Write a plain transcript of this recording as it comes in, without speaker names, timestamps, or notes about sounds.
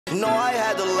No, I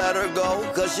had to let her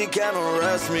go, cause she can't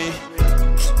arrest me.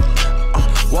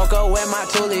 Woke up with my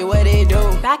toolie, what they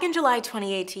do? Back in July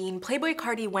 2018, Playboi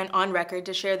Carti went on record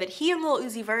to share that he and Lil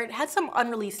Uzi Vert had some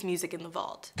unreleased music in the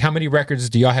vault. How many records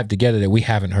do y'all have together that we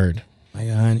haven't heard? Like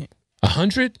 100.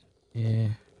 100? Yeah.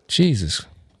 Jesus.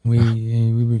 We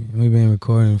been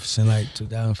recording since like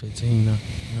 2015, you know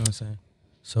what I'm saying?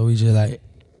 So we just like,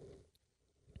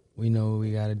 we know what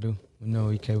we gotta do. We know what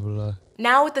we capable of.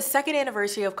 Now, with the second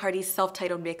anniversary of Carti's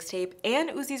self-titled mixtape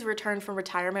and Uzi's return from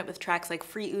retirement with tracks like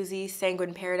Free Uzi,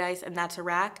 Sanguine Paradise, and That's a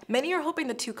Rack, many are hoping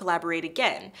the two collaborate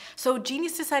again. So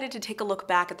Genius decided to take a look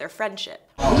back at their friendship.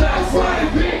 Left, right,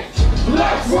 bitch!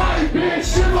 Left, right,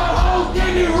 bitch! She my hoe,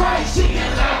 get it right, she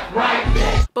get left, right,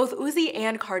 bitch! Both Uzi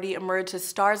and Carti emerged as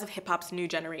stars of hip-hop's new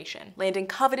generation, landing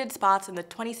coveted spots in the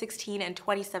 2016 and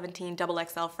 2017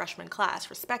 XXL freshman class,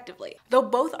 respectively. Though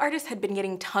both artists had been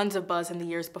getting tons of buzz in the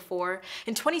years before,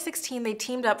 in 2016 they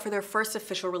teamed up for their first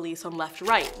official release on Left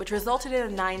Right, which resulted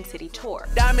in a 9-city tour.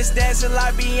 Diamonds dancing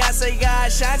like Beyonce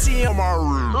got Shanty on my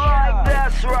room. Like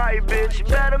that's right, bitch,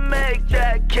 better make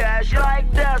that cash. Like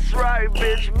that's right,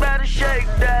 bitch, better shake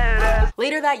that ass.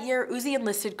 Later that year, Uzi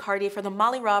enlisted Carti for the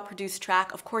Molly Raw produced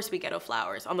track Of Course We Ghetto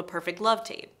Flowers on the Perfect Love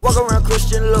tape. Walk around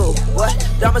Christian Lou, what?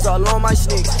 Diamonds all on my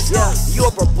sneakers. Yeah, you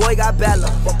a broke boy, got bad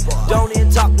luck. Don't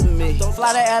even talk to me.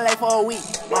 Fly to LA for a week,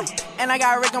 and I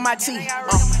got Rick on my teeth,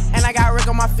 and I got Rick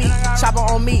on my feet. Chopper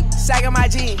on me, sagging my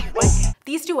jeans.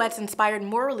 These duets inspired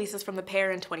more releases from the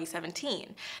pair in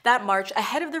 2017. That March,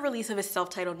 ahead of the release of his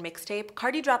self-titled mixtape,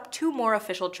 Carti dropped 2 more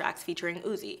official tracks featuring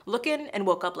Uzi, Lookin and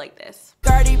Woke Up Like This.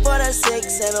 Carti put a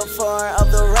 6 and a 4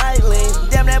 of the right lane.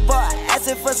 Damn that boy,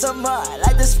 asking for some mud,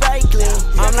 like the Sprite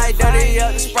clean. I'm like dirty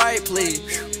up the Sprite,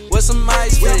 please. With some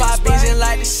ice, with my beans and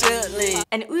like the shit lean.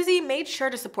 And Uzi made sure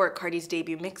to support Carti's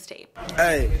debut mixtape.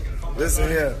 Hey, listen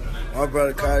here. My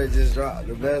brother Carti just dropped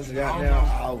the best goddamn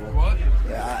album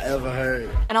that I ever heard.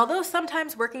 And although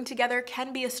sometimes working together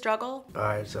can be a struggle.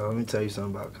 Alright, so let me tell you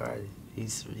something about Carti.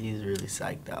 He's really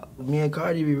psyched out. Me and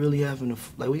Carti, we really having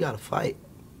we gotta fight.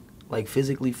 Like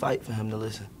physically fight for him to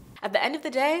listen. At the end of the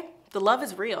day, the love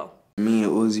is real. Me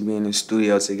and Uzi be in the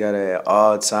studio together at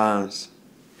all times.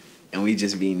 And we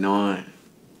just be knowing,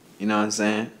 you know what I'm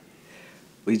saying?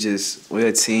 We're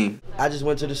a team. I just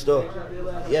went to the store.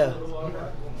 Yeah.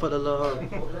 For the love.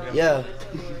 Yeah.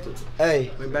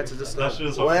 Hey. Went back to the store.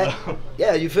 What?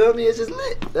 Yeah, you feel me? It's just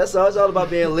lit. That's all. It's all about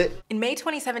being lit. In May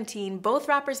 2017, both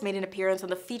rappers made an appearance on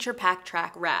the feature-packed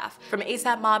track Wrath from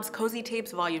A$AP Mob's Cozy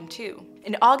Tapes Volume 2.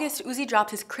 In August, Uzi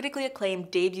dropped his critically acclaimed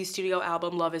debut studio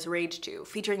album Love Is Rage 2,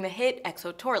 featuring the hit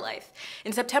XO Tour Life.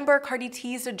 In September, Carti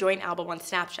teased a joint album on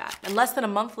Snapchat, and less than a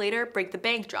month later, Break the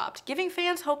Bank dropped, giving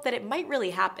fans hope that it might really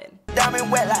happen.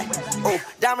 Diamond wet like, oh,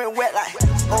 diamond wet like,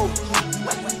 oh.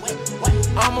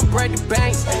 I'ma break the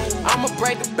bank, I'ma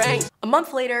break the bank. A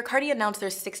month later, Carti announced their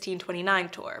 1629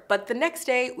 tour, but the next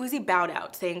day, Uzi bowed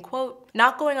out, saying, quote,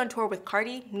 "Not going on tour with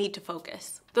Carti, need to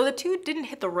focus." Though the two didn't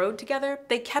hit the road together,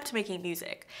 they kept making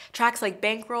music. Tracks like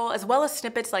Bankroll, as well as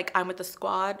snippets like I'm With the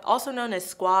Squad, also known as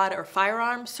Squad or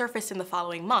Firearm, surfaced in the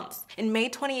following months. In May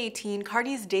 2018,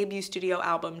 Carti's debut studio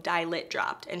album Die Lit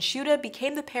dropped, and Shoota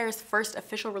became the pair's first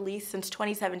official release since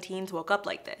 2017's Woke Up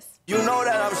Like This. You know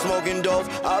that I'm smoking dope,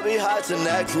 I'll be hot till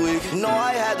next week. No,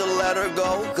 I had to let her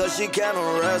go, cause she can't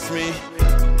arrest me.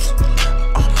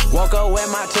 Woke up with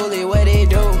my toolie, what they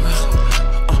do?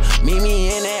 Meet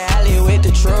me in the alley with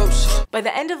the troops. By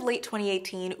the end of late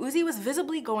 2018, Uzi was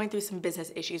visibly going through some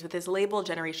business issues with his label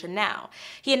Generation Now.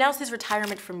 He announced his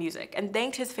retirement from music and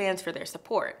thanked his fans for their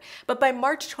support. But by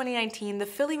March 2019, the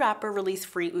Philly rapper released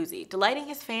Free Uzi, delighting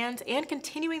his fans and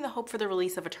continuing the hope for the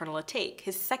release of Eternal Take,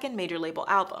 his second major label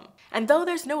album. And though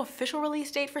there's no official release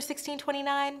date for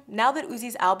 1629, now that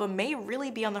Uzi's album may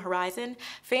really be on the horizon,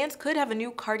 fans could have a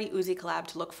new Carti-Uzi collab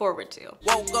to look forward to.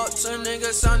 Woke up to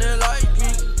niggas sounding like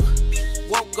me.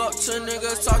 Woke up to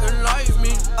niggas talking like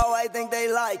me. Oh, I think they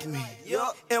like me.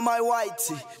 Yup, in my white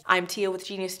tee. I'm Tia with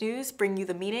Genius News, bringing you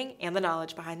the meaning and the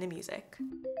knowledge behind the music.